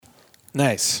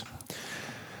Nice.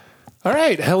 All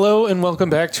right. Hello and welcome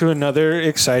back to another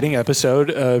exciting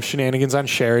episode of Shenanigans on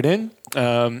Sheridan.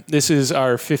 This is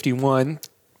our 51.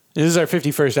 This is our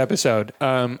 51st episode.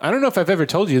 I don't know if I've ever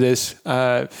told you this.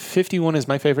 51 is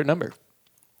my favorite number.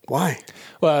 Why?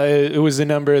 Well, it was the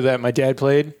number that my dad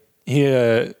played. He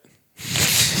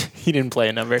didn't play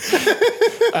a number.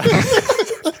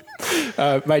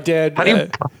 My dad. How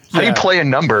do you play a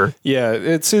number? Yeah,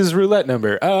 it's his roulette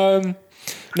number.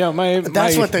 No,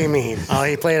 That's what they mean. Oh,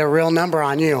 he played a real number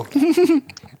on you.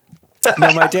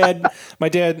 No, my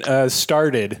dad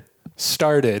started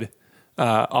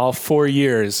all 4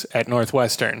 years at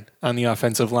Northwestern on the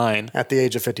offensive line. At the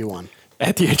age of 51.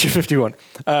 At the age of 51.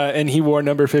 And he wore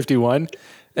number 51.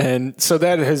 And so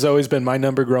that has always been my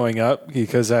number growing up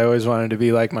because I always wanted to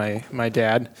be like my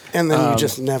dad. And then you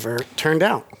just never turned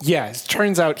out. Yeah, it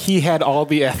turns out he had all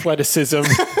the athleticism.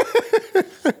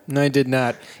 And I did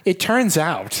not. It turns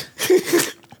out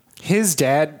his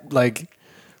dad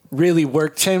really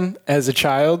worked him as a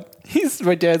child.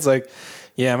 My dad's like,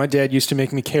 yeah, my dad used to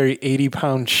make me carry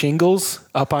 80-pound shingles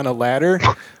up on a ladder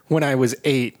when I was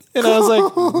 8. And I was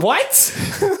like, what?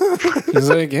 He's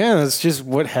like, yeah, that's just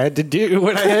what I had to do.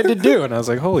 And I was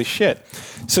like, holy shit.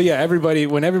 So yeah,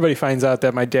 when everybody finds out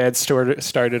that my dad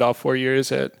started all 4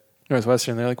 years at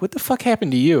Northwestern, they're like, what the fuck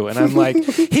happened to you? And I'm like,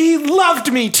 he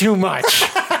loved me too much.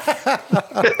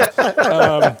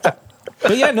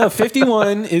 But yeah, no,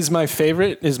 51 is my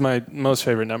most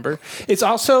favorite number. It's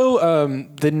also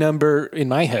the number in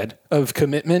my head of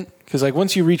commitment. Because like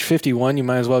once you reach 51, you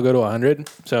might as well go to 100.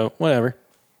 So whatever.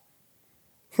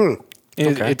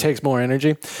 It takes more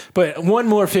energy. But one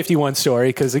more 51 story,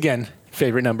 because again,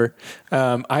 favorite number.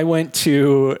 I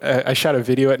shot a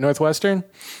video at Northwestern.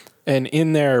 And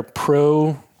in their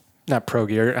not pro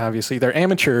gear, obviously, their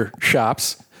amateur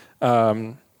shops,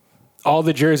 all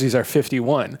the jerseys are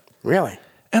 51. Really?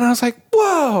 And I was like,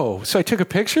 whoa. So I took a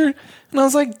picture and I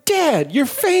was like, Dad, you're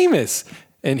famous.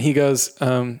 And he goes,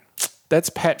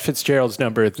 that's Pat Fitzgerald's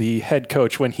number, the head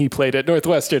coach when he played at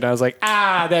Northwestern. I was like,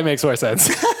 that makes more sense.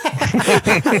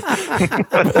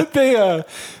 But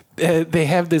they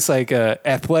have this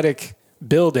athletic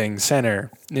building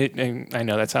center. And I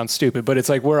know that sounds stupid, but it's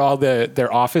like where all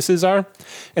their offices are.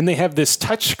 And they have this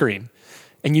touch screen.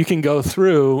 And you can go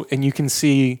through and you can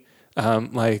see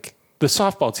the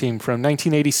softball team from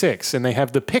 1986, and they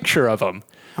have the picture of them.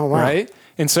 Oh, wow. Right?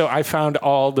 And so I found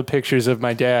all the pictures of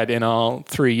my dad in all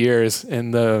 3 years,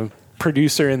 and the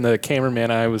producer and the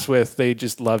cameraman I was with, they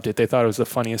just loved it. They thought it was the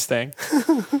funniest thing.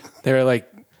 They were like,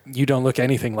 you don't look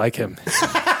anything like him.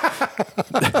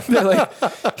 They're like,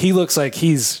 he looks like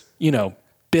he's,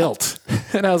 built.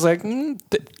 And I was like,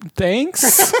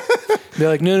 thanks. They're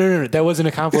like, no, that wasn't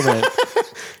a compliment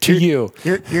to you.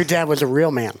 Your dad was a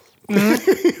real man.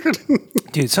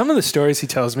 Dude, some of the stories he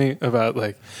tells me about,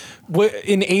 in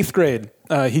 8th grade,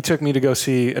 he took me to go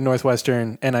see a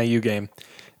Northwestern NIU game.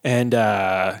 And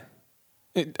I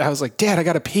was like, Dad, I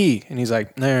got to pee. And he's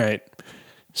like, all right.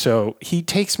 So he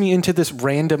takes me into this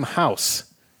random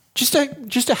house. Just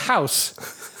a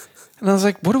house. And I was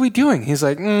like, what are we doing? He's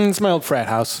like, it's my old frat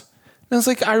house. And I was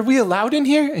like, are we allowed in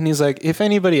here? And he's like, if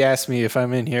anybody asks me if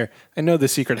I'm in here, I know the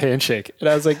secret handshake. And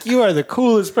I was like, you are the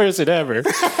coolest person ever.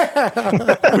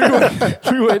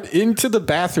 we went into the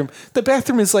bathroom. The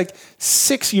bathroom is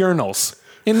 6 urinals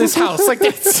in this house.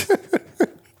 That's...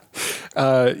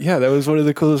 that was one of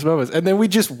the coolest moments. And then we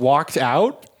just walked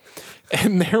out,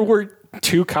 and there were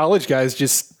 2 college guys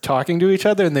just talking to each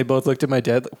other, and they both looked at my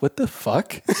dad like, what the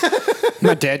fuck?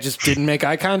 My dad just didn't make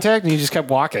eye contact, and he just kept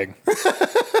walking.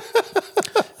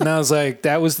 And I was like,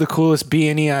 that was the coolest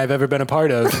B&E I've ever been a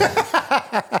part of.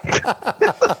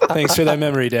 Thanks for that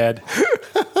memory, Dad.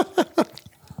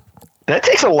 That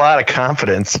takes a lot of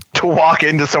confidence to walk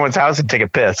into someone's house and take a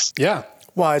piss. Yeah.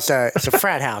 Well, it's a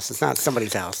frat house. It's not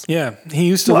somebody's house. Yeah. He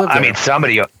used to live there. I mean,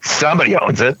 somebody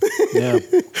owns it. Yeah.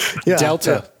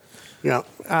 Delta. Yeah.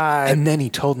 And then he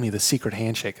told me the secret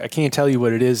handshake. I can't tell you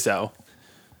what it is, though.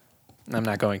 I'm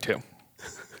not going to.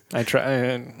 I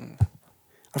try.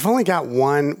 I've only got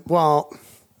one. Well,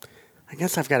 I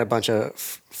guess I've got a bunch of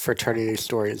fraternity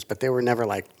stories, but they were never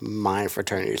my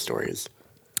fraternity stories.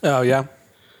 Oh, yeah?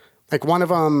 One of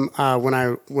them when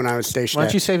I was stationed. Why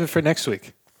don't you save it for next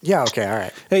week? Yeah, okay, all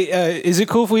right. Hey, is it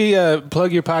cool if we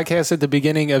plug your podcast at the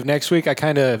beginning of next week? I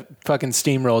kind of fucking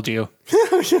steamrolled you.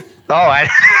 I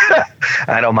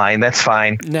don't mind. That's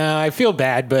fine. No, I feel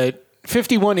bad, but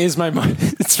 51 is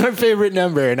it's my favorite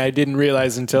number, and I didn't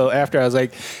realize until after. I was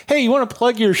like, hey, you want to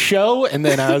plug your show? And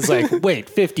then I was like, wait,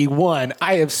 51?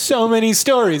 I have so many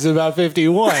stories about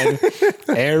 51.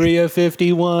 Area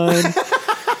 51.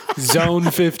 Zone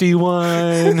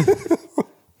 51.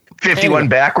 51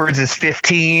 backwards is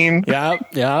 15.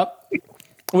 Yep.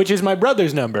 Which is my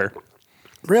brother's number.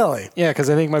 Really? Yeah, because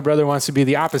I think my brother wants to be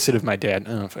the opposite of my dad.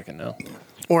 I don't fucking know.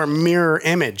 Or mirror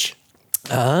image.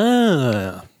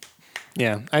 Ah.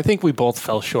 Yeah, I think we both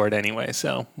fell short anyway,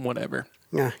 so whatever.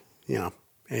 Yeah,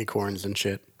 acorns and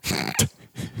shit.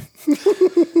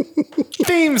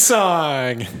 Theme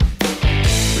song.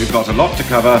 We've got a lot to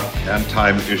cover, and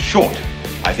time is short.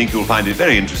 I think you'll find it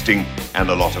very interesting and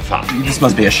a lot of fun. This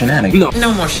must be a shenanigan.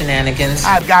 No more shenanigans.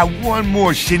 I've got one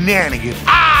more shenanigan.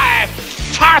 I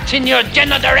fart in your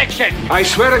general direction. I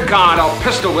swear to God, I'll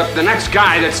pistol whip the next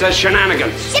guy that says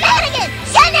shenanigans. Shenanigans!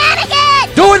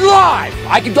 Shenanigans! Do it live.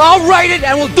 I'll write it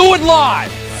and we'll do it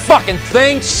live. Fucking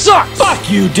thing sucks. Fuck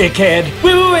you, dickhead.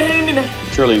 Wait.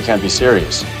 Surely you can't be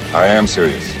serious. I am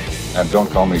serious. And don't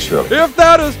call me Shirley. If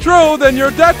that is true, then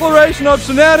your declaration of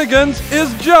shenanigans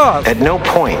is just. At no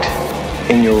point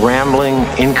in your rambling,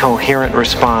 incoherent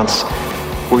response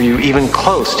were you even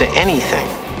close to anything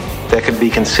that could be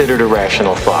considered a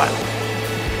rational thought.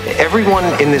 Everyone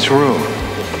in this room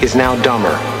is now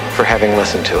dumber for having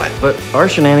listened to it. But our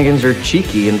shenanigans are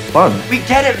cheeky and fun. We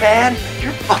get it, man.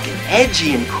 You're fucking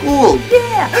edgy and cool.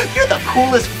 Yeah, you're the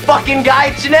coolest fucking guy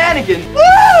at shenanigans.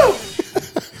 Woo!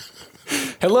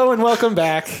 Hello and welcome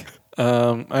back.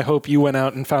 I hope you went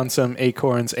out and found some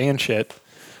acorns and shit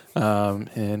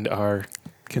and are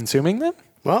consuming them.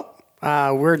 Well,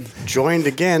 we're joined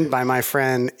again by my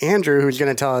friend Andrew, who's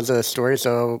going to tell us a story.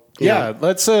 So yeah,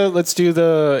 let's do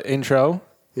the intro.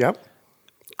 Yep.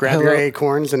 Grab your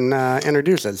acorns and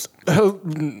introduce us.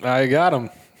 I got them.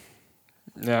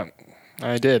 Yeah,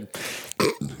 I did.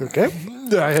 Okay.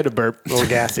 I had a burp. A little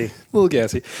gassy.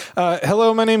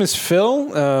 Hello, my name is Phil.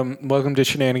 Welcome to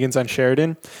Shenanigans on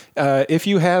Sheridan. If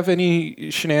you have any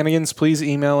shenanigans, please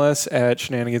email us at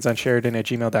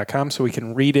shenanigansonsheridan@gmail.com so we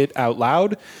can read it out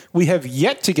loud. We have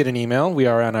yet to get an email. We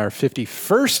are on our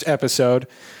 51st episode.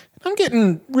 I'm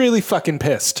getting really fucking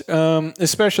pissed.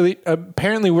 Especially,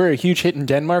 apparently we're a huge hit in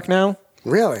Denmark now.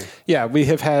 Really? Yeah, we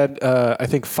have had, I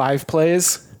think, 5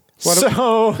 plays.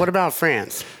 What about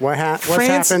France? What's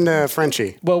happened to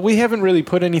Frenchie? Well, we haven't really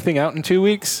put anything out in 2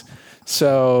 weeks,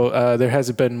 so there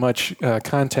hasn't been much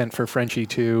content for Frenchie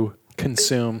to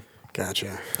consume.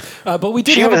 Gotcha. But we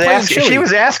did She have was a play in Chile. She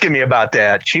was asking me about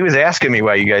that. She was asking me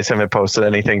why you guys haven't posted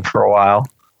anything for a while.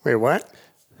 Wait, what?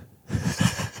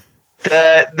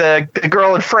 The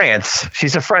girl in France.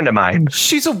 She's a friend of mine.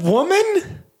 She's a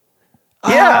woman?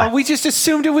 Yeah. We just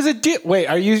assumed it was a Wait,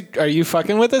 are you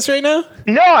fucking with us right now?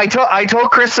 No, I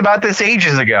told Chris about this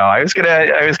ages ago. I was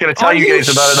gonna tell you guys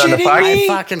about it on the podcast. I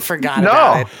fucking forgot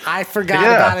about it. I forgot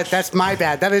about it. That's my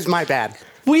bad. That is my bad.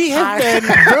 We have been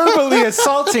verbally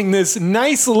assaulting this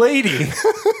nice lady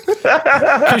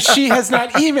because she has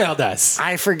not emailed us.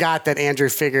 I forgot that Andrew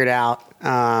figured out.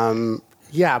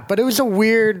 Yeah, but it was a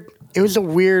weird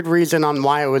reason on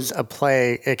why it was a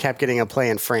play. It kept getting a play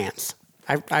in France.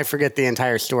 I forget the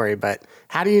entire story, but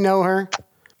how do you know her?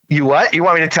 You what? You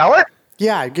want me to tell it?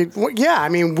 Yeah. Yeah. I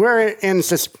mean,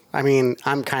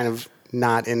 I'm kind of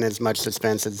not in as much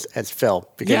suspense as Phil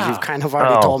because you've kind of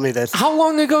already told me this. How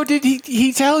long ago did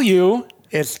he tell you?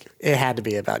 It had to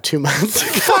be about 2 months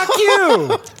ago. Fuck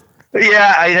you.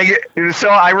 Yeah, so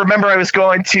I remember I was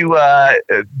going to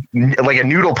like a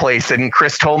noodle place, and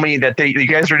Chris told me that you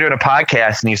guys were doing a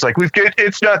podcast, and he's like,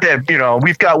 it's not that,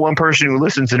 we've got one person who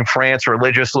listens in France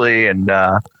religiously, and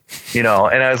and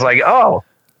I was like, oh,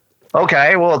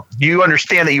 okay, well, you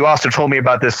understand that you also told me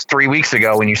about this 3 weeks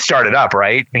ago when you started up,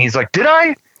 right? And he's like, did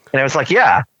I? And I was like,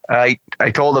 yeah, I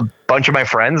told a bunch of my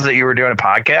friends that you were doing a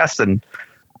podcast, and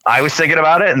I was thinking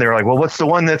about it, and they were like, well, what's the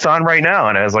one that's on right now?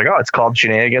 And I was like, oh, it's called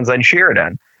Shenanigans on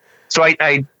Sheridan. So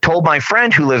I told my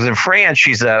friend who lives in France,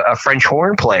 she's a French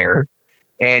horn player,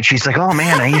 and she's like, oh,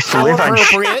 man, I used to live on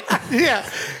appropriate. Yeah.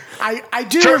 I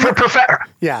do.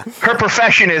 Her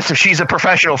profession is she's a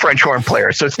professional French horn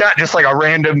player. So it's not just like a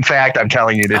random fact I'm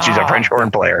telling you that she's a French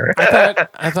horn player.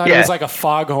 I thought it was like a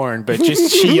foghorn, but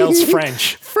just she yells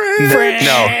French. French.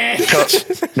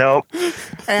 No.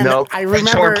 And no. I remember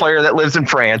French horn player that lives in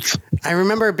France. I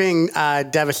remember being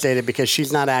devastated because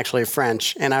she's not actually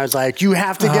French, and I was like, you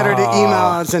have to get her to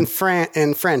email us in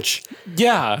French.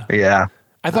 Yeah. Yeah.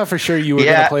 I thought for sure you were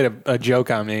going to play a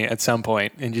joke on me at some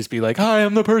point and just be like, hi,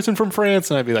 I'm the person from France.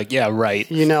 And I'd be like, yeah, right.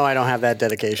 You know I don't have that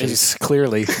dedication. Just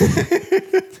clearly.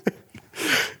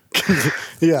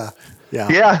 Yeah.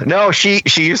 Yeah. No, she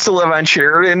used to live on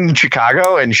Sheridan in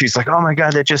Chicago, and she's like, oh my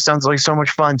God, that just sounds like so much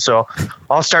fun. So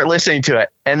I'll start listening to it.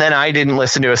 And then I didn't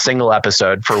listen to a single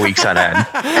episode for weeks on end.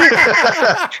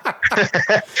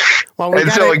 Well,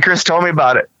 so when Chris told me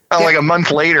about it, like a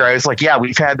month later, I was like, yeah,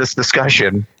 we've had this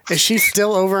discussion. Is she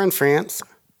still over in France?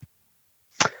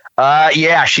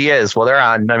 Yeah, she is. Well, they're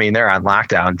on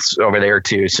lockdowns over there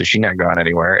too, so she's not going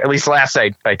anywhere. At least last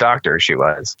I talked to her, she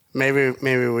was. Maybe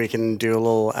we can do a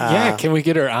little. Yeah, can we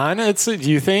get her on? Do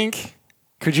you think?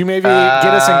 Could you maybe get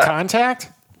us in contact?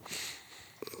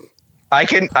 I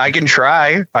can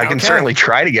try. I can certainly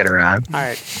try to get her on. All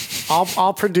right,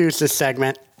 I'll produce this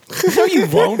segment. No, you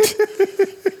won't.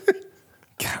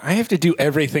 God, I have to do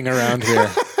everything around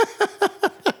here.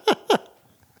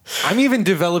 I'm even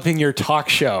developing your talk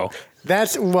show.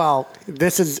 This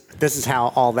is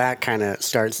how all that kind of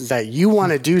starts. Is that you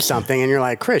want to do something and you're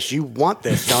like, Chris, you want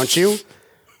this, don't you?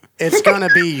 It's gonna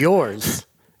be yours.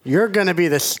 You're gonna be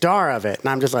the star of it. And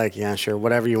I'm just like, yeah, sure,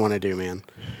 whatever you want to do, man.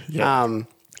 Yeah.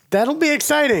 That'll be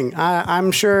exciting.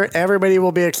 I'm sure everybody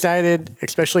will be excited,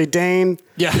 especially Dane.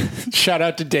 Yeah. Shout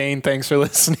out to Dane. Thanks for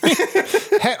listening.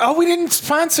 We didn't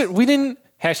sponsor.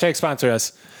 Hashtag sponsor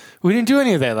us. We didn't do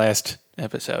any of that last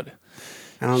episode.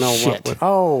 I don't know Shit.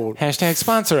 Hashtag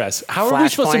sponsor us. How are we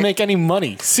supposed to make any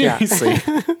money? Seriously.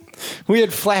 Yeah. We had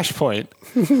Flashpoint.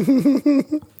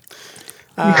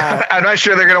 I'm not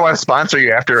sure they're going to want to sponsor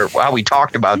you after how we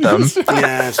talked about them. Yeah,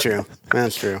 that's true.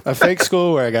 That's true. A fake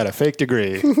school where I got a fake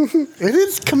degree. It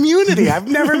is Community. I've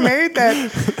never made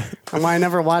that. Well, I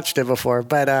never watched it before,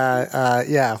 but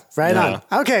yeah, right on.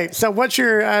 Okay, so what's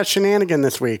your shenanigan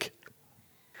this week?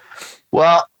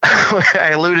 Well,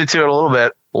 I alluded to it a little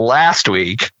bit last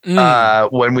week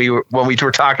when we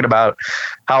were talking about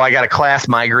how I got a class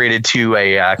migrated to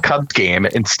a Cubs game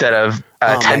instead of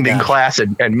attending class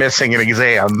and missing an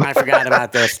exam. I forgot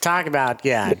about this. Talk about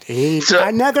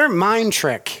another mind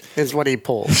trick is what he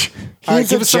pulled.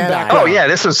 He's a Jedi. Oh yeah,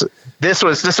 this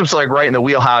was like right in the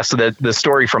wheelhouse of the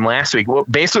story from last week. Well,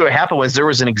 basically what happened was there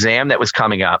was an exam that was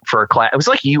coming up for a class. It was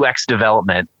like UX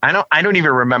development. I don't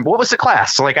even remember what was the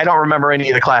class. So like I don't remember any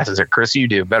of the classes. Chris, you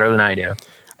do better than I do.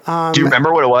 Do you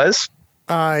remember what it was?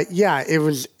 Yeah, it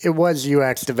was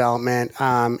UX development.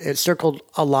 It circled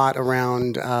a lot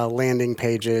around landing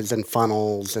pages and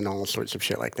funnels and all sorts of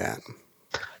shit like that.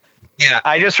 Yeah,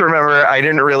 I just remember I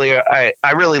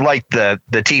really liked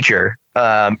the teacher.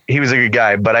 He was a good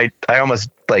guy, but I almost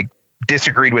like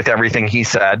disagreed with everything he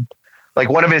said. Like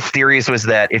one of his theories was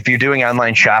that if you're doing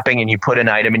online shopping and you put an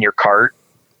item in your cart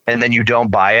and then you don't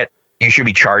buy it, you should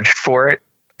be charged for it.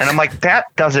 And I'm like, that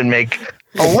doesn't make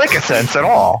a lick of sense at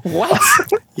all. What?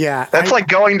 Yeah. That's like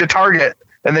going to Target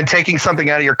and then taking something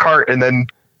out of your cart and then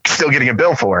still getting a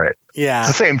bill for it. Yeah. It's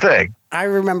the same thing. I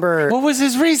remember. What was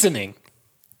his reasoning?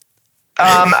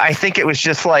 I think it was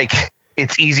just like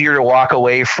it's easier to walk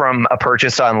away from a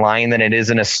purchase online than it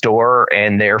is in a store,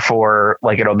 and therefore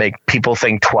like it'll make people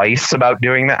think twice about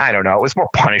doing that. I don't know. It was more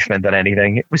punishment than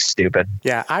anything. It was stupid.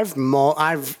 Yeah, I've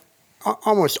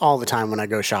almost all the time when I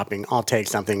go shopping, I'll take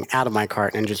something out of my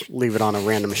cart and just leave it on a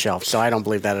random shelf. So I don't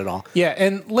believe that at all. Yeah,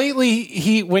 and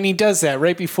lately when he does that,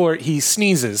 right before he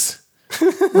sneezes,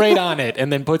 right on it,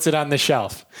 and then puts it on the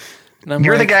shelf.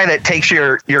 You're the guy that takes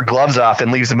your gloves off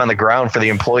and leaves them on the ground for the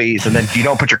employees, and then you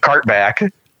don't put your cart back.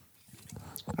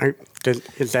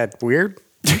 Is that weird?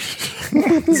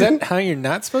 Is that how you're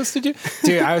not supposed to do?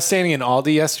 Dude, I was standing in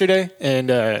Aldi yesterday,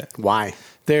 and why?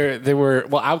 They were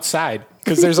outside.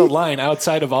 Because there's a line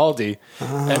outside of Aldi,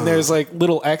 and there's like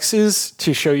little X's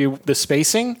to show you the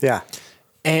spacing. Yeah.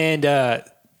 And the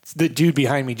dude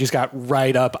behind me just got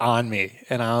right up on me.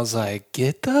 And I was like,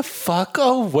 get the fuck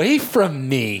away from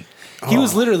me. He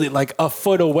was literally like a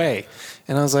foot away.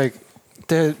 And I was like,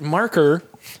 the marker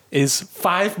is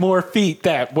 5 more feet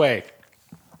that way.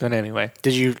 But anyway.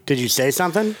 Did you say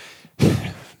something?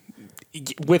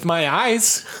 With my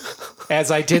eyes, as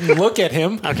I didn't look at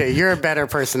him. Okay, you're a better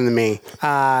person than me.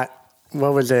 What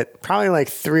was it? Probably like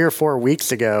 3 or 4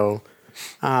 weeks ago.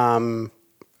 I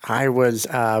was.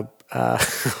 Oh,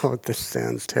 this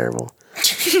sounds terrible.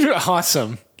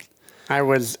 Awesome. I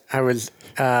was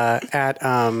at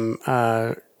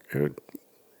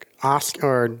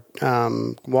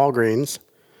Walgreens.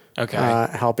 Okay.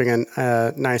 Helping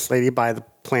a nice lady buy the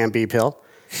Plan B pill,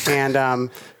 and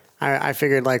I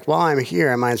figured, like, while I'm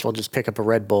here, I might as well just pick up a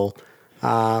Red Bull.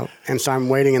 And so I'm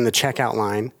waiting in the checkout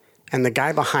line, and the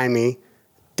guy behind me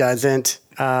doesn't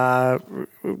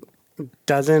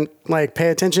like pay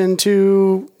attention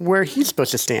to where he's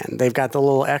supposed to stand. They've got the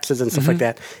little X's and stuff like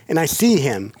that. And I see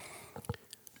him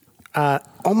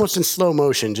almost in slow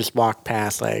motion just walk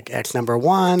past like X number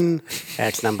 1,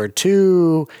 X number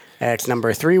 2, X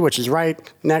number 3, which is right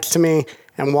next to me,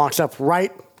 and walks up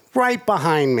right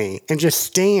behind me and just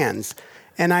stands.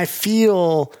 And I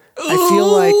feel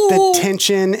like the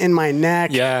tension in my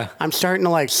neck. Yeah. I'm starting to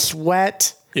like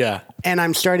sweat. Yeah. And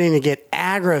I'm starting to get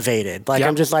aggravated. Like,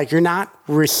 I'm just like, you're not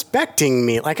respecting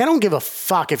me. Like, I don't give a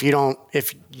fuck if you don't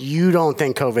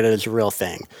think COVID is a real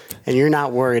thing and you're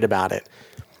not worried about it.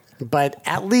 But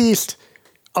at least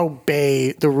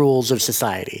obey the rules of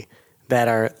society that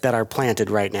are planted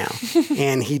right now.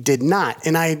 And he did not.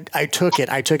 And I took it.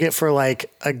 I took it for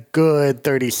like a good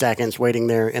 30 seconds waiting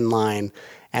there in line.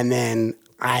 And then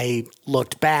I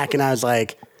looked back and I was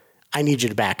like, I need you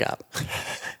to back up.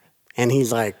 And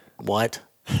he's like, what?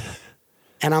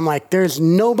 And I'm like, there's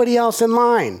nobody else in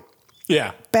line.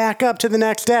 Yeah. Back up to the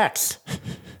next X.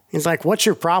 He's like, what's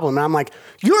your problem? And I'm like,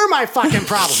 you're my fucking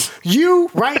problem. You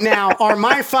right now are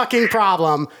my fucking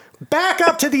problem. Back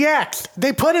up to the X.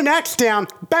 They put an X down.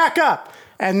 Back up.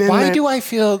 And then why do I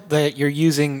feel that you're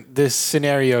using this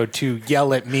scenario to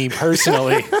yell at me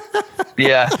personally?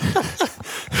 Yeah.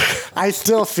 I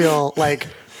still feel like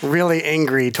really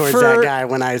angry towards that guy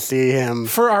when I see him.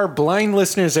 For our blind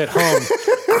listeners at home,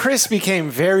 Chris became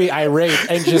very irate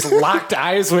and just locked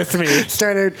eyes with me.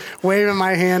 Started waving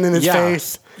my hand in his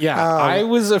face. Yeah, I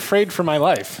was afraid for my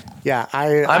life. Yeah,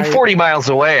 I'm 40 miles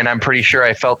away, and I'm pretty sure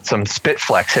I felt some spit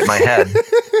flex hit my head.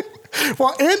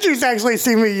 Well, Andrew's actually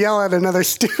seen me yell at another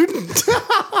student.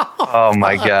 Oh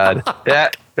my God,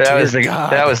 that was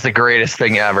the greatest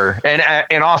thing ever.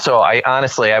 And also,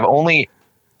 I've only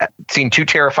seen two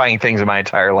terrifying things in my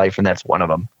entire life, and that's one of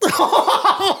them.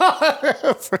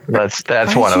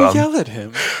 That's one of them. Yell at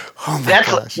him. Oh my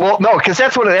gosh. Well, no, because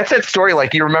that's that story.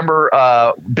 Like, you remember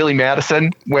Billy Madison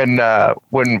when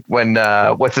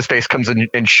what's his face comes in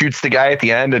and shoots the guy at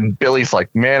the end, and Billy's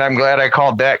like, "Man, I'm glad I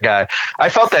called that guy." I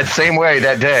felt that same way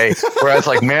that day, where I was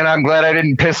like, "Man, I'm glad I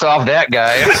didn't piss off that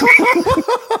guy."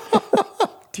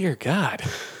 Dear God.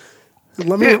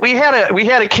 We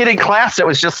had a kid in class that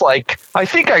was just like, I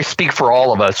think I speak for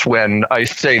all of us when I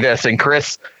say this, and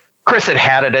Chris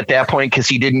had it at that point because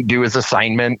he didn't do his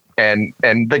assignment, and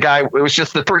the guy, it was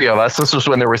just the three of us. This was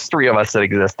when there was three of us that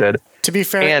existed. To be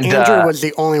fair, Andrew was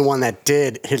the only one that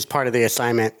did his part of the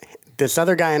assignment. This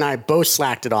other guy and I both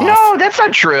slacked it off. No, that's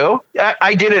not true.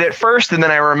 I did it at first, and then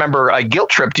I remember I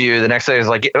guilt tripped you the next day. I was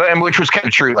like, which was kind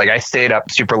of true. Like, I stayed up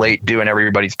super late doing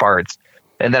everybody's parts.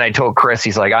 And then I told Chris,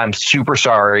 he's like, I'm super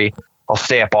sorry. I'll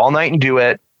stay up all night and do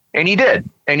it. And he did.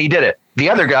 And he did it.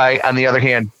 The other guy, on the other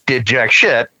hand, did jack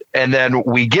shit. And then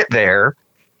we get there,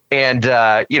 and,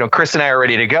 Chris and I are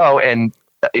ready to go. And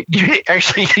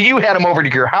you had him over to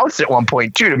your house at one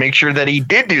point, too, to make sure that he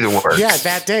did do the work. Yeah,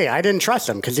 that day. I didn't trust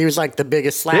him because he was like the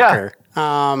biggest slacker.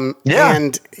 Yeah.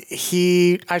 And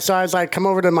I was like, come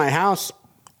over to my house.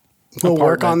 We'll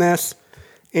work on this.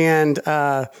 And,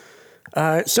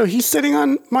 so he's sitting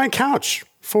on my couch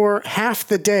for half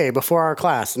the day before our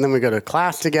class. And then we go to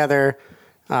class together.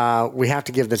 We have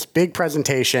to give this big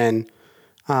presentation.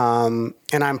 And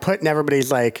I'm putting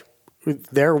everybody's like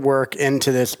their work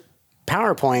into this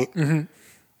PowerPoint. Mm-hmm.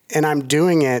 And I'm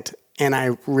doing it. And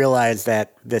I realized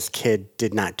that this kid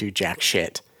did not do jack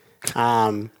shit.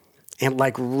 And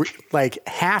like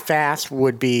half-assed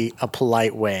would be a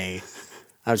polite way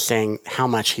of saying how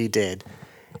much he did.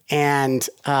 And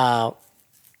I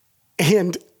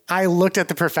looked at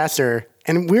the professor,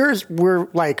 and we're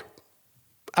like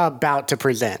about to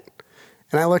present.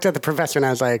 And I looked at the professor, and I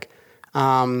was like,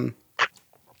 I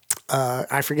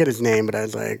forget his name, but I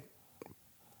was like,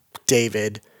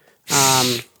 David.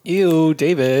 Ew,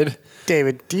 David.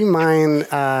 David, do you mind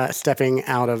stepping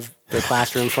out of the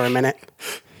classroom for a minute?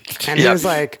 And he was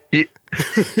like, he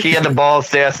had the balls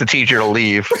to ask the teacher to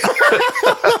leave.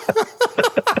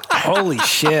 Holy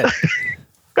shit.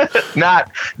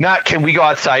 Not can we go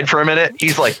outside for a minute?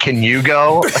 He's like, can you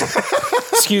go?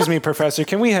 Excuse me, professor,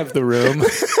 can we have the room?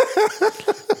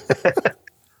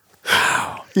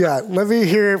 Yeah, let me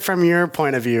hear it from your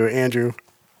point of view, Andrew.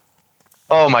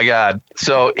 Oh my God.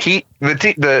 So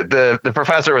the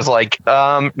professor was like,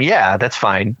 yeah, that's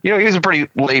fine. He was a pretty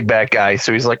laid back guy.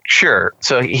 So he's like, sure.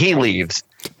 So he leaves,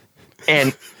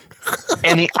 and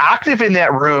the octave in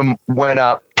that room went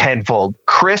up tenfold.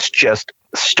 Chris just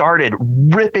started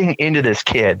ripping into this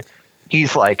kid.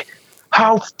 He's like,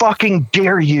 how fucking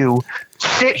dare you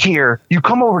sit here? You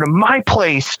come over to my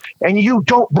place and you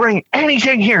don't bring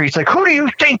anything here. He's like, who do you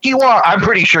think you are? I'm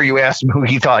pretty sure you asked him who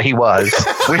he thought he was,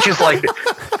 which is like,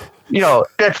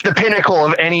 that's the pinnacle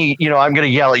of any, I'm going to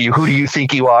yell at you. Who do you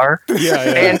think you are?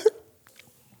 Yeah.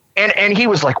 And he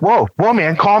was like, whoa,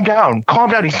 man, calm down.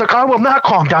 He's like, I will not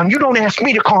calm down. You don't ask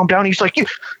me to calm down. He's like,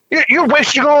 you're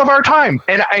wasting all of our time.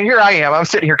 And here I am. I'm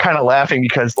sitting here kind of laughing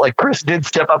because like Chris did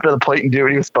step up to the plate and do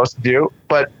what he was supposed to do.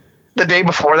 But the day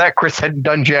before that, Chris hadn't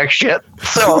done jack shit.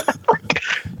 So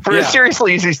For as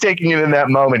seriously as he's taking it in that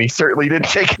moment, he certainly didn't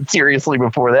take it seriously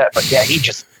before that. But yeah,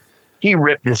 he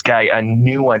ripped this guy a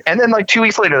new one. And then like 2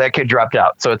 weeks later, that kid dropped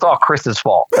out. So it's all Chris's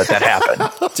fault that happened.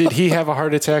 Did he have a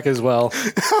heart attack as well?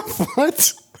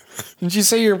 What? Did you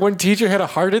say your one teacher had a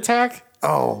heart attack?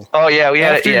 Oh yeah, we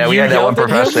had that one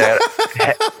professor.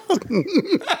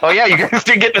 Oh yeah, you guys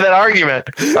did get to that argument.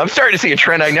 I'm starting to see a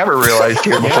trend I never realized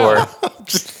here before.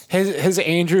 Has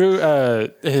Andrew,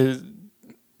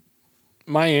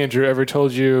 my Andrew, ever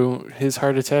told you his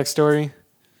heart attack story?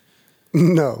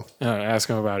 No. Ask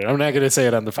him about it. I'm not going to say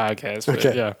it on the podcast. But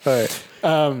Okay. Yeah.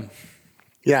 All right.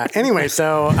 Yeah. Anyway,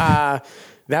 so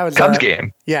that was Cubs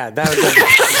game. Yeah, that was.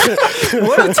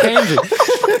 What a tangent.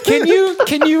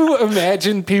 Can you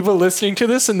imagine people listening to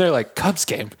this and they're like, Cubs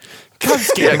game.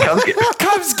 Cubs game. Yeah, Cubs game.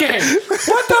 Cubs game.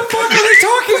 What the fuck are they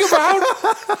talking about?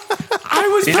 I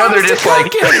was they're just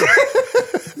like game.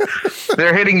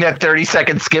 they're hitting that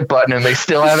 30-second skip button and they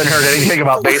still haven't heard anything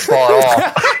about baseball at all.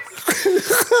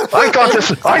 I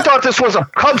thought this was a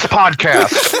Cubs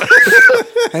podcast.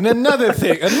 And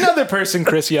another person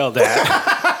Chris yelled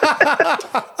at.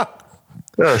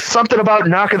 Something about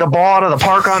knocking the ball out of the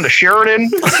park onto Sheridan.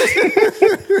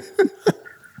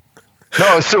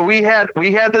 No, so we had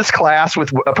this class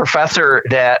with a professor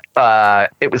that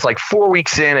it was like 4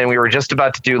 weeks in, and we were just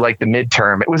about to do like the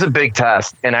midterm. It was a big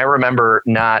test, and I remember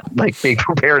not like being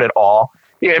prepared at all.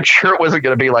 Yeah, I'm sure it wasn't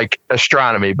going to be like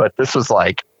astronomy, but this was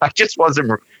like I just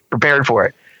wasn't prepared for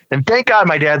it. And thank God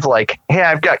my dad's like, hey,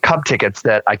 I've got Cub tickets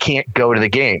that I can't go to the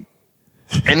game,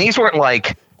 and these weren't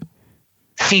like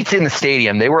seats in the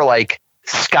stadium. They were like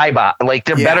skybox, like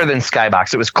they're better than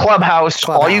skybox. It was clubhouse,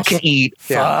 all you can eat,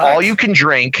 all you can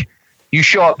drink. You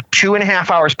show up 2.5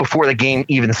 hours before the game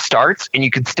even starts, and you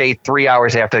can stay 3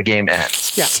 hours after the game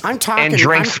ends. Yeah, I'm talking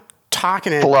to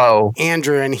flow.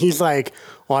 Andrew, and he's like,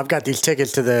 well, I've got these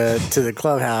tickets to the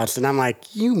clubhouse, and I'm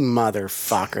like, you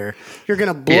motherfucker, you're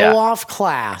gonna blow off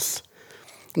class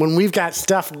when we've got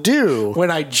stuff due.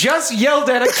 When I just yelled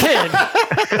at a kid.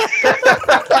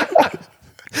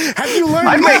 Have you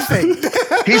learned nothing?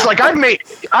 He's like, I've made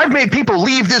people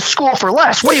leave this school for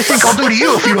less. What do you think I'll do to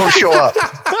you if you don't show up?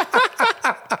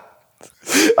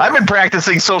 I've been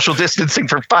practicing social distancing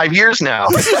for 5 years now.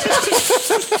 We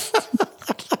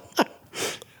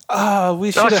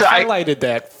should have highlighted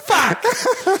that. Fuck.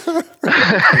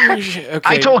 Okay,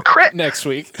 I told Chris next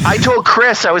week. I told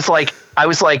Chris, I was like,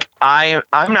 I'm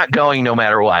not going no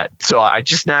matter what. So it's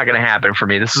just not going to happen for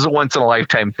me. This is a once in a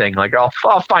lifetime thing. Like I'll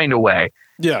find a way.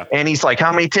 Yeah. And he's like,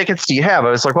 how many tickets do you have?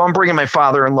 I was like, well, I'm bringing my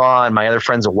father-in-law and my other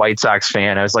friend's a White Sox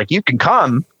fan. I was like, you can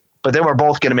come, but then we're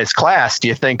both going to miss class. Do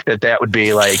you think that would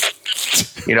be like,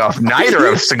 if neither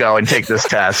of us to go and take this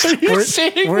test? We're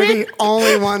the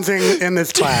only ones in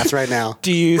this class right now.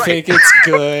 Do you think it's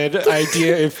good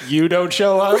idea if you don't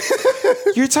show up?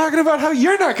 You're talking about how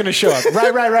you're not going to show up.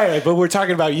 Right. But we're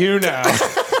talking about you now.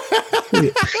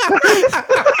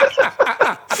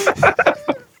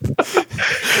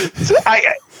 So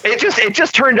it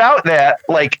just turned out that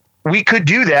like we could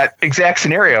do that exact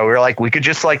scenario. We were like, we could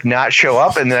just like not show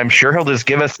up, and then I'm sure he'll just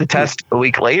give us the test a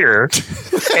week later.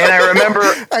 And I remember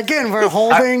again, we're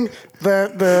holding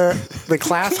the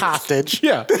class hostage.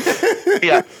 Yeah.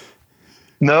 Yeah.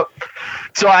 Nope.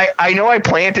 So I know I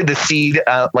planted the seed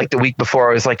like the week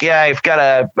before. I was like, yeah, I've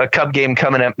got a Cub game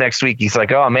coming up next week. He's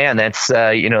like, oh man, that's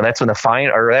that's when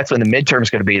that's when the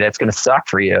midterm's going to be. That's going to suck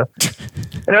for you.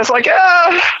 And I was like,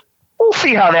 we'll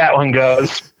see how that one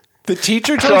goes. The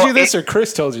teacher told you this, or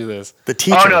Chris told you this? The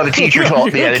teacher. Oh no, the teacher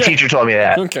told me. Yeah, the teacher told me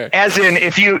that. Okay. As in,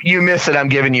 if you miss it, I'm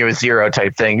giving you a 0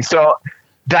 type thing. So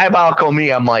diabolical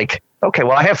me, I'm like, okay,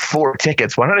 well I have 4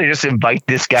 tickets. Why don't I just invite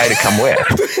this guy to come with?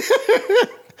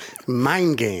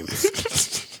 Mind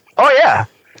games. Oh yeah.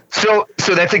 So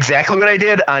that's exactly what I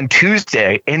did on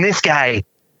Tuesday, and this guy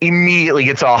immediately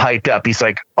gets all hyped up. He's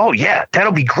like, "Oh yeah,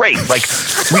 that'll be great. Like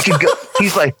we could go."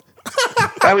 He's like,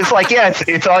 I was like, "Yeah,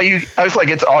 it's all you." I was like,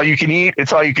 "It's all you can eat.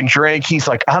 It's all you can drink." He's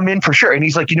like, "I'm in for sure." And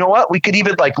he's like, "You know what? We could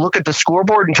even like look at the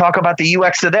scoreboard and talk about the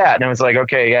UX of that." And I was like,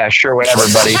 "Okay, yeah, sure, whatever,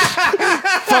 buddy."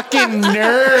 Fucking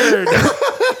nerd.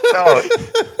 No.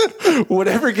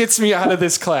 Whatever gets me out of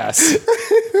this class.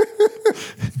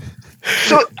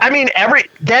 So I mean,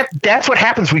 that's what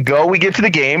happens. We get to the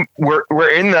game. We're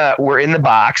in the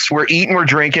box. We're eating. We're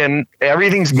drinking.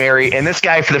 Everything's merry. And this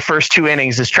guy for the first 2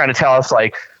 innings is trying to tell us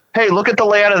like, hey, look at the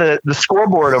layout of the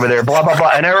scoreboard over there. Blah blah blah.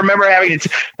 And I remember having it.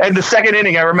 And the second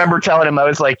inning, I remember telling him, I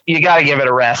was like, you got to give it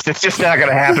a rest. It's just not going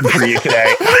to happen for you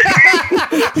today.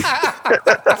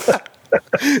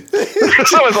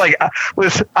 I was like,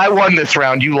 I won this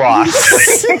round. You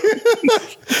lost.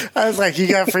 I was like, you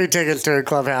got free tickets to a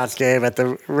Clubhouse game at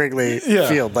the Wrigley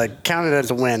Field. Like, count it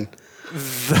as a win.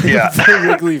 The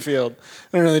Wrigley Field.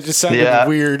 I don't know. It just sounded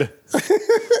weird.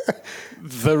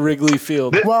 The Wrigley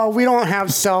Field. Well, we don't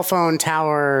have cell phone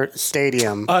tower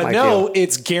stadium. No,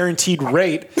 it's guaranteed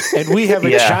rate, and we have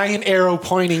a giant arrow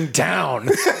pointing down.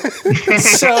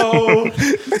 So,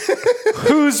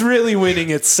 who's really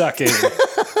winning at sucking?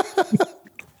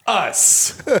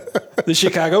 Us, the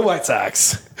Chicago White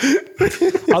Sox.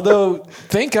 Although,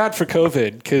 thank God for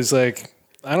COVID, because like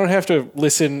I don't have to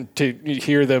listen to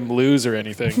hear them lose or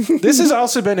anything. This has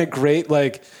also been a great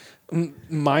like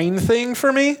mind thing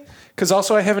for me. Because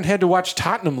also I haven't had to watch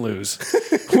Tottenham lose,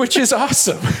 which is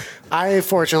awesome. I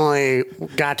fortunately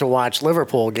got to watch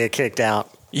Liverpool get kicked out.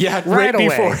 Yeah, right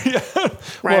before.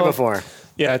 Right before.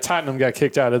 Yeah, Tottenham got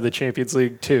kicked out of the Champions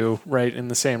League too, right in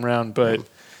the same round. But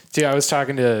I was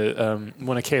talking to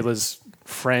one of Kayla's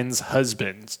friends'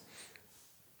 husbands.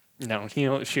 No, she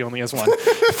only has one.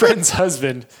 Friend's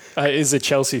husband is a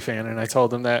Chelsea fan, and I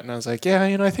told him that, and I was like, yeah,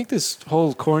 I think this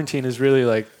whole quarantine is really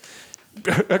like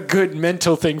a good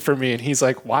mental thing for me. And he's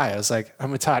like, why? I was like,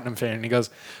 I'm a Tottenham fan. And he goes,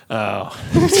 oh.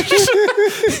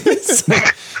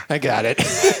 Like, I got it.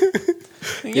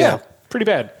 Yeah, pretty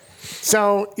bad.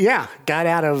 So, got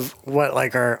out of what,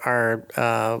 like our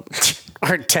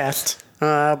test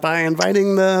by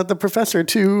inviting the professor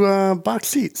to box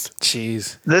seats.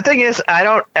 Jeez. The thing is, I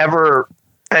don't ever,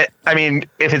 I mean,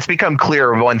 if it's become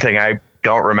clear of one thing, I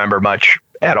don't remember much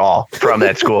at all from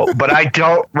that school, but I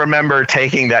don't remember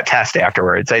taking that test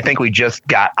afterwards. I think we just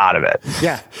got out of it.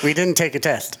 Yeah, we didn't take a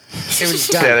test. It was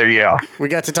done. Yeah, there you go. We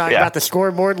got to talk about the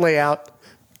scoreboard layout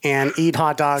and eat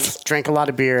hot dogs, drink a lot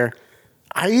of beer.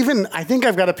 I think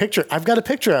I've got a picture. I've got a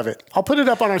picture of it. I'll put it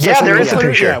up on our social media. Yeah, there is a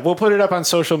picture. Yeah, we'll put it up on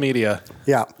social media.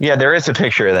 Yeah. Yeah, there is a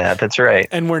picture of that. That's right.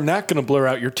 And we're not going to blur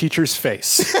out your teacher's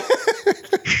face.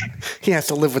 He has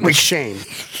to live with the shame.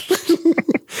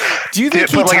 Do you think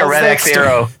he put like a red X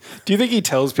arrow? Do you think he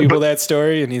tells people that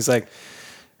story and he's like,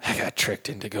 I got tricked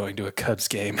into going to a Cubs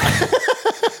game?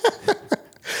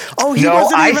 Oh, he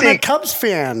wasn't even a Cubs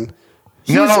fan.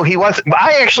 He wasn't.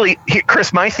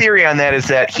 Chris, my theory on that is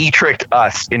that he tricked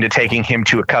us into taking him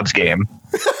to a Cubs game.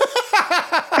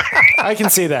 I can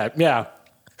see that. Yeah.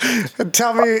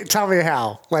 Tell me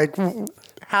how. Like,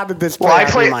 how did this play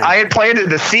out in your mind? I had planted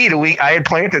the seed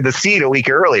a week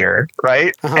earlier,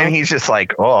 right? Uh-huh. And he's just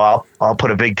like, "Oh, I'll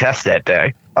put a big test that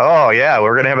day. Oh yeah,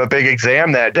 we're gonna have a big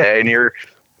exam that day, and you're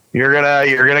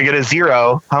gonna get a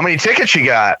 0. How many tickets you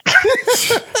got?"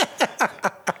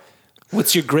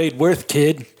 What's your grade worth,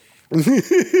 kid?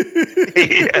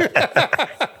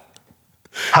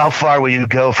 How far will you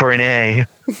go for an A?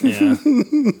 Yeah.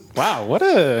 Wow, what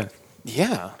a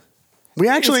We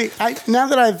actually, now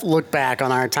that I've looked back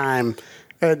on our time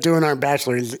doing our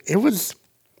bachelors, it was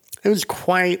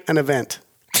quite an event.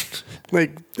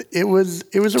 Like it was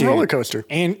a roller coaster.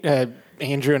 And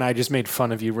Andrew and I just made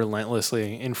fun of you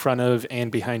relentlessly in front of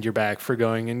and behind your back for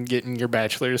going and getting your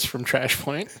bachelor's from Trash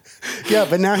Point. Yeah,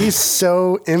 but now he's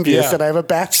so envious that I have a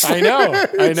bachelor's.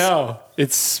 I know.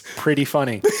 It's pretty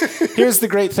funny. Here's the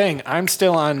great thing. I'm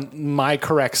still on my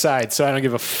correct side, so I don't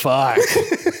give a fuck.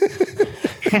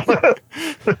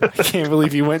 I can't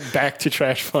believe you went back to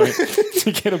Trash Point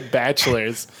to get a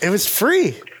bachelor's. It was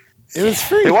free. It was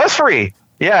free.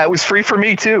 Yeah, it was free for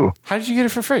me too. How did you get it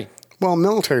for free? Well,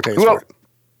 military pays for it.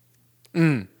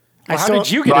 Well, how did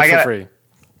you get it for free?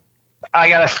 I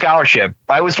got a scholarship.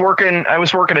 I was working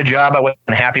a job I wasn't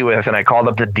happy with, and I called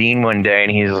up the dean one day,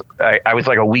 and I was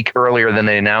like a week earlier than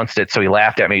they announced it, so he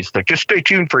laughed at me. He's like, "Just stay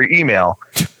tuned for your email."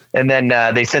 And then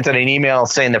they sent out an email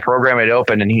saying the program had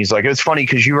opened, and he's like, "It's funny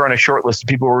because you were on a short list of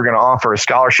people who were going to offer a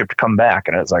scholarship to come back."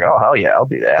 And I was like, "Oh hell yeah, I'll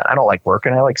do that. I don't like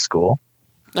working. I like school."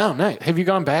 Oh, nice. Have you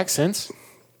gone back since?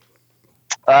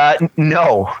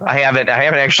 No, I haven't. I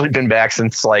haven't actually been back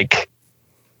since like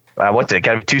what's it?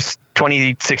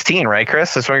 2016, right,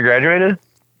 Chris? That's when you graduated.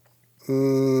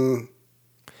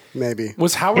 Maybe.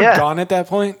 Was Howard gone at that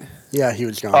point? Yeah, he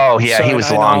was gone. Oh yeah, he was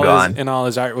long gone, and all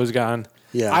his art was gone.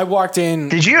 Yeah, I walked in.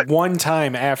 Did you one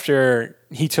time after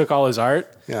he took all his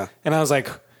art? Yeah, and I was like,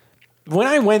 when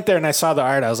I went there and I saw the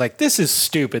art, I was like, this is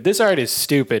stupid. This art is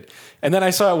stupid. And then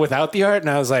I saw it without the art, and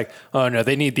I was like, oh no,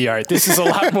 they need the art. This is a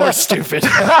lot more stupid.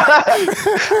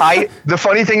 The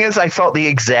funny thing is, I felt the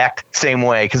exact same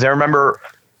way because I remember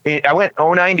I went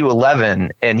 09 to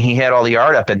 11, and he had all the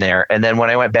art up in there. And then when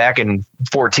I went back in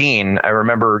 14, I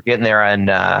remember getting there on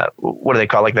what do they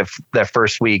call like that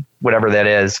first week, whatever that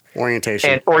is,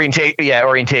 orientation. And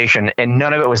orientation, and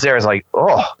none of it was there. I was like,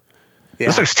 oh.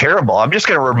 This looks terrible. I'm just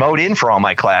going to remote in for all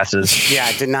my classes. Yeah,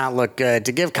 it did not look good.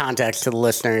 To give context to the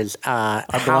listeners,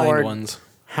 blind ones.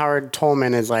 Howard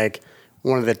Tolman is like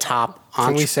one of the top.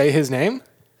 Can we say his name?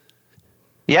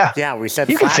 Yeah. Yeah, we said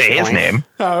you can say his name.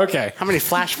 Oh, okay. How many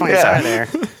flashpoints are there?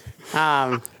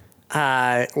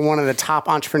 One of the top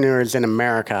entrepreneurs in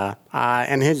America,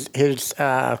 and his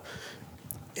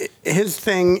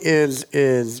thing is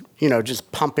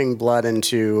just pumping blood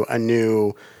into a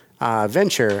new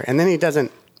venture, and then he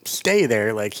doesn't stay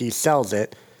there. Like, he sells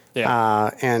it. Yeah.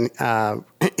 And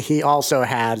he also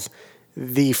has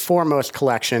the foremost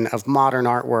collection of modern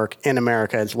artwork in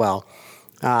America as well.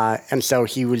 And so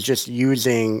he was just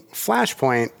using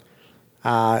Flashpoint,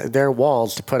 their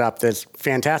walls, to put up this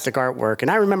fantastic artwork. And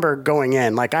I remember going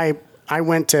in, like, I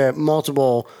went to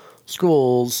multiple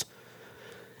schools,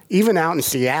 even out in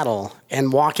Seattle,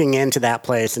 and walking into that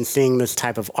place and seeing this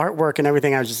type of artwork and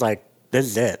everything. I was just like, this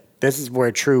is it. This is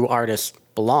where true artists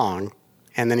belong.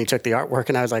 And then he took the artwork,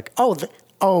 and I was like,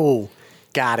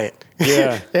 got it.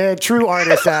 Yeah. True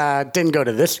artists didn't go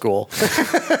to this school.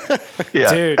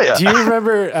 Yeah. Dude, Yeah. do you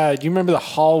remember the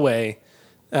hallway?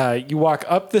 You walk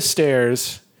up the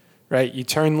stairs, right? You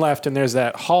turn left, and there's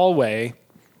that hallway,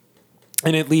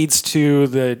 and it leads to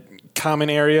the common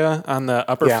area on the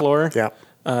upper floor. Yeah.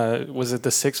 Was it the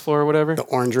 6th floor or whatever? The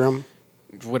orange room.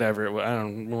 Whatever. I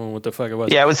don't know what the fuck it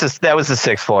was. Yeah, that was the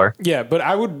 6th floor. Yeah, but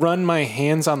I would run my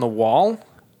hands on the wall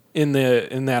in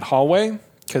that hallway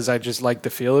because I just liked the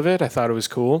feel of it. I thought it was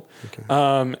cool.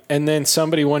 Okay. And then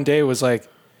somebody one day was like,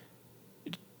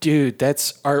 dude,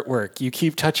 that's artwork. You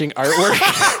keep touching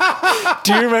artwork.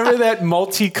 Do you remember that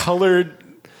multicolored,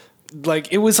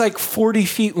 like, it was like 40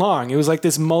 feet long. It was like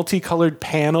this multicolored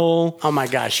panel. Oh my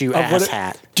gosh, you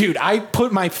asshat. Dude, I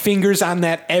put my fingers on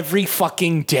that every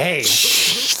fucking day.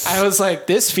 I was like,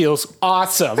 this feels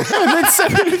awesome. And then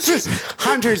somebody just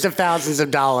hundreds of thousands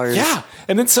of dollars. Yeah.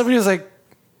 And then somebody was like,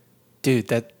 dude,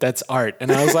 that's art.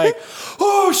 And I was like,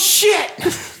 oh shit.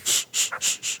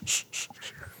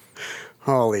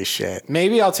 Holy shit.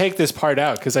 Maybe I'll take this part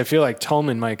out because I feel like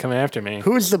Tolman might come after me.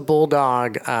 Who's the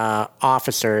bulldog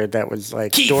officer that was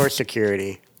like Keith. door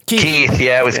security? Keith,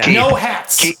 yeah, it was Keith. No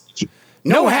hats.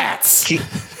 No hats.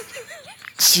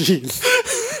 Jeez.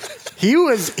 He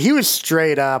was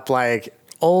straight up like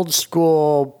old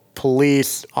school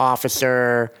police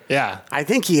officer. Yeah. I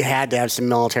think he had to have some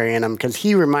military in him because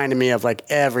he reminded me of like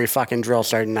every fucking drill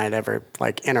sergeant I'd ever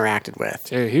like interacted with.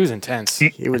 Dude, he was intense.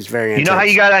 He was very intense. You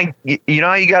know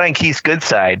how you got on Keith's good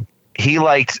side? He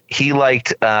liked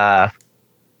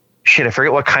shit, I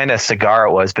forget what kind of cigar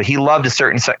it was, but he loved a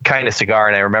certain kind of cigar,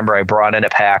 and I remember I brought in a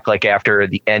pack like after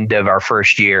the end of our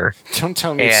first year. Don't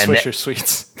tell me it's Swisher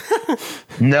Sweets.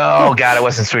 No, God, it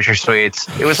wasn't Swisher Sweets.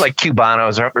 It was like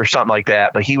Cubanos or something like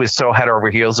that, but he was so head over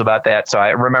heels about that. So I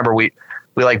remember we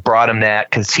like brought him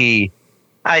that because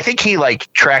I think he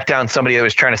like tracked down somebody that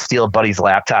was trying to steal a buddy's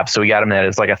laptop, so we got him that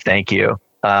as like a thank you.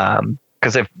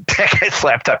 Because if that guy's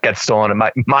laptop got stolen,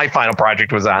 and my final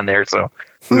project was on there, so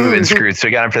we would have been screwed. So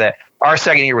we got him for that. Our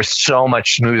second year was so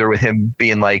much smoother with him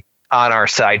being like on our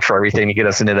side for everything to get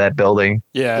us into that building.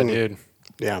 Yeah, dude.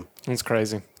 Yeah. That's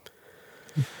crazy.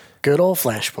 Good old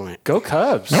Flashpoint. Go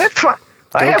Cubs.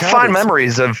 I have fond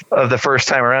memories of the first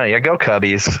time around. Yeah, go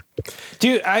Cubbies.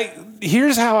 Dude,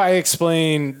 here's how I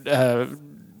explain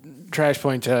Trash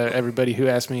Point to everybody who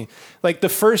asked me. Like, the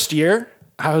first year,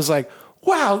 I was like,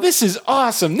 wow, this is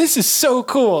awesome. This is so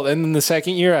cool. And then the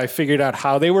second year, I figured out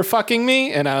how they were fucking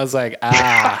me, and I was like,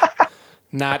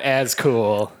 not as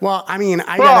cool. Well, I mean,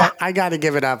 I got to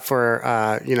give it up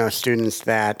for students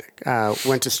that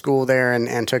went to school there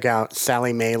and took out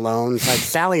Sally Mae loans. Like,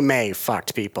 Sally Mae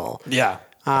fucked people. Yeah.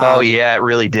 Yeah, it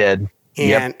really did.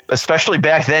 Yep. Especially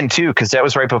back then too, because that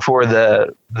was right before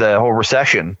the whole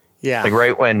recession. Yeah. Like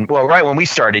right when we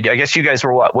started. I guess you guys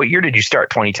were what year did you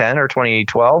start? 2010 or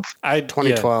 2012?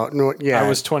 2012. I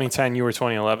was 2010. You were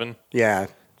 2011. Yeah.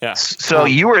 Yeah. So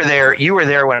you were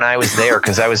there when I was there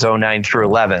because I was 09 through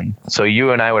 11. So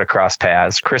you and I would have crossed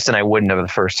paths. Chris and I wouldn't have the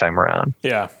first time around.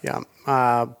 Yeah. Yeah.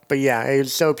 But yeah,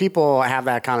 so people have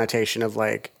that connotation of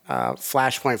like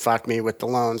Flashpoint fucked me with the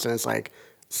loans, and it's like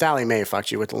Sally Mae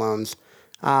fucked you with the loans.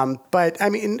 But I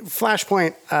mean,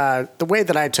 Flashpoint, the way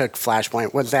that I took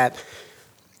Flashpoint was that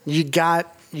you got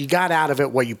out of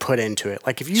it what you put into it.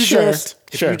 Like if you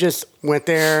just went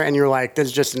there and you're like, this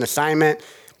is just an assignment,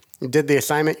 you did the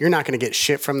assignment, you're not going to get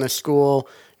shit from the school.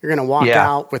 You're going to walk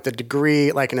out with a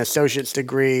degree, like an associate's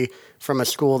degree from a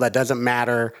school that doesn't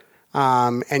matter.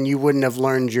 And you wouldn't have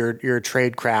learned your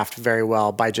trade craft very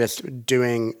well by just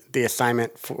doing the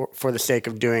assignment for the sake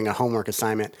of doing a homework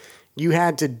assignment. you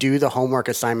had to do the homework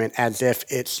assignment as if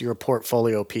it's your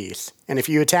portfolio piece. And if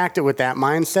you attacked it with that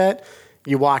mindset,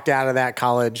 you walked out of that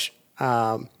college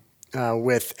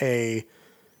with a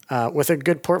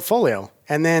good portfolio.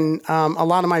 And then a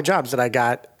lot of my jobs that I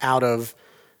got out of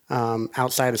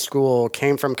outside of school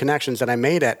came from connections that I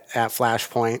made at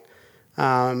Flashpoint.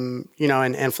 And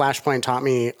Flashpoint taught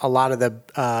me a lot of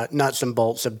the nuts and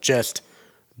bolts of just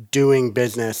doing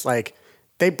business. Like,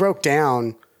 they broke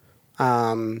down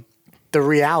the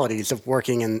realities of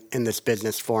working in this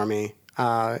business for me.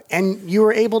 And you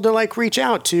were able to reach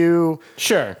out to...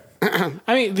 Sure. I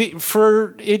mean,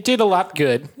 it did a lot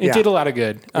good. It did a lot of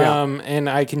good. Yeah. And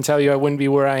I can tell you I wouldn't be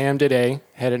where I am today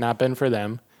had it not been for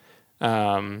them.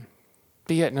 But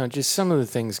yeah, no, just some of the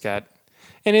things got...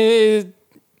 And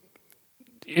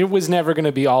it was never going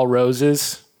to be all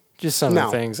roses. Just some of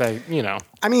the things I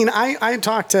mean, I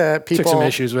talked to people... Took some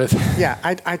issues with. Yeah,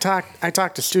 I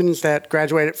talked to students that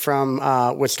graduated from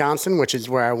Wisconsin, which is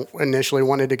where I initially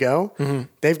wanted to go. Mm-hmm.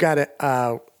 They've got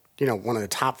one of the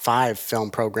top 5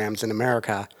 film programs in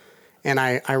America. And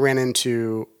I ran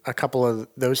into a couple of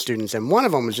those students, and one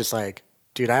of them was just like,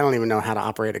 dude, I don't even know how to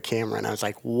operate a camera. And I was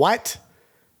like, what?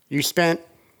 You spent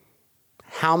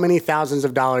how many thousands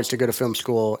of dollars to go to film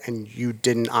school and you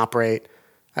didn't operate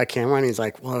a camera? And he's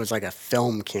like, well, it was like a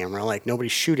film camera. Like,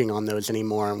 nobody's shooting on those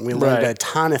anymore. And we learned a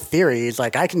ton of theory. He's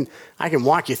like, I can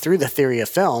walk you through the theory of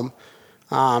film.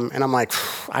 And I'm like,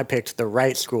 I picked the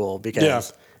right school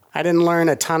because I didn't learn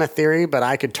a ton of theory, but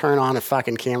I could turn on a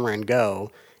fucking camera and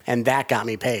go. And that got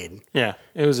me paid. Yeah,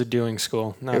 it was a doing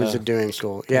school. It was a doing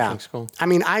school. Yeah. School. I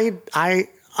mean,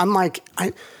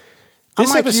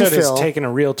 This episode has taken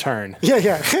a real turn.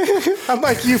 Yeah. I'm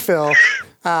like you, Phil.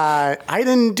 I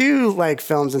didn't do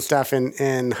films and stuff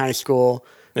in high school.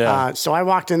 Yeah. So I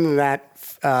walked into that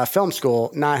film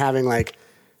school not having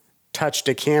touched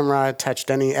a camera, touched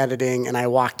any editing, and I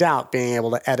walked out being able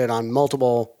to edit on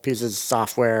multiple pieces of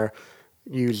software,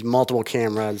 use multiple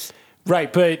cameras.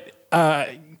 Right, but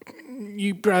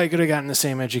you probably could have gotten the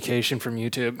same education from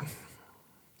YouTube.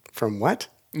 From what?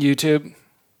 YouTube.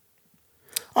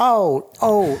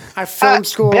 Oh, I film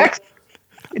school. Back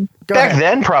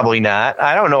then, probably not.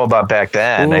 I don't know about back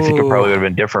then. Ooh. I think it probably would have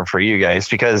been different for you guys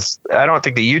because I don't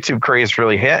think the YouTube craze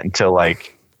really hit until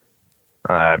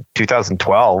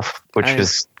 2012, which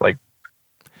is you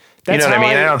know what I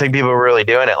mean? I don't think people were really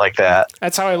doing it like that.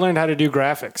 That's how I learned how to do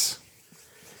graphics.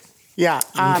 Yeah.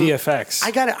 VFX.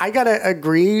 I gotta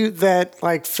agree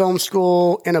that film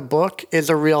school in a book is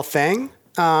a real thing.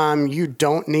 You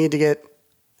don't need to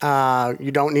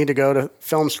go to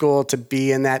film school to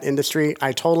be in that industry.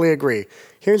 I totally agree.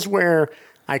 Here's where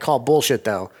I call bullshit,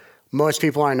 though. Most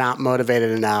people are not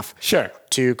motivated enough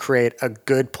to create a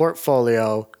good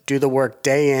portfolio, do the work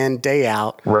day in, day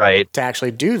out, to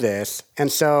actually do this.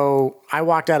 And so I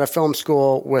walked out of film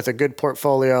school with a good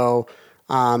portfolio,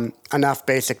 enough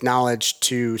basic knowledge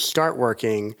to start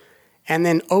working. And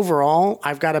then overall,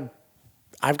 I've got a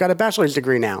bachelor's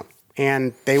degree now.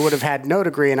 And they would have had no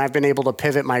degree, and I've been able to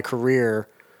pivot my career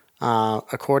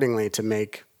accordingly to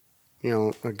make,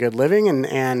 a good living.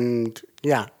 And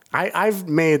I've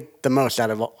made the most out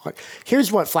of it. Here's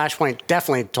what Flashpoint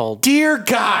definitely told. Dear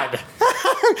God.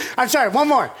 I'm sorry, one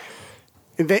more.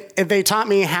 They taught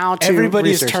me how to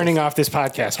Everybody is turning off this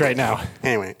podcast right now.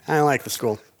 Anyway, I like the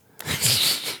school.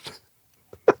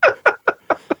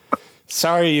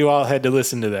 Sorry you all had to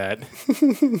listen to that.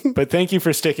 But thank you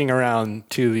for sticking around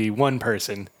to the one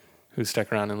person who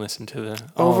stuck around and listened to the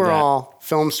overall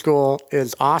film school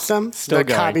is awesome. Still the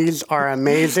going. Cubbies are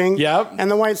amazing. Yep. And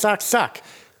the White Sox suck.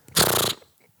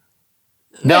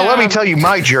 Now let me tell you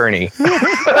my journey. But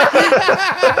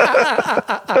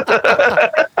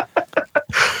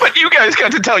you guys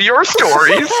got to tell your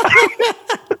stories.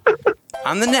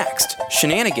 On the next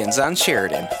Shenanigans on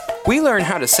Sheridan, we learn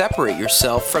how to separate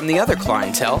yourself from the other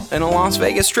clientele in a Las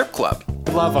Vegas strip club.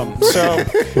 Love them. So,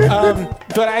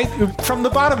 but from the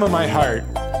bottom of my heart,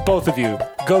 both of you,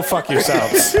 go fuck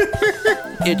yourselves.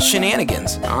 It's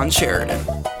Shenanigans on Sheridan.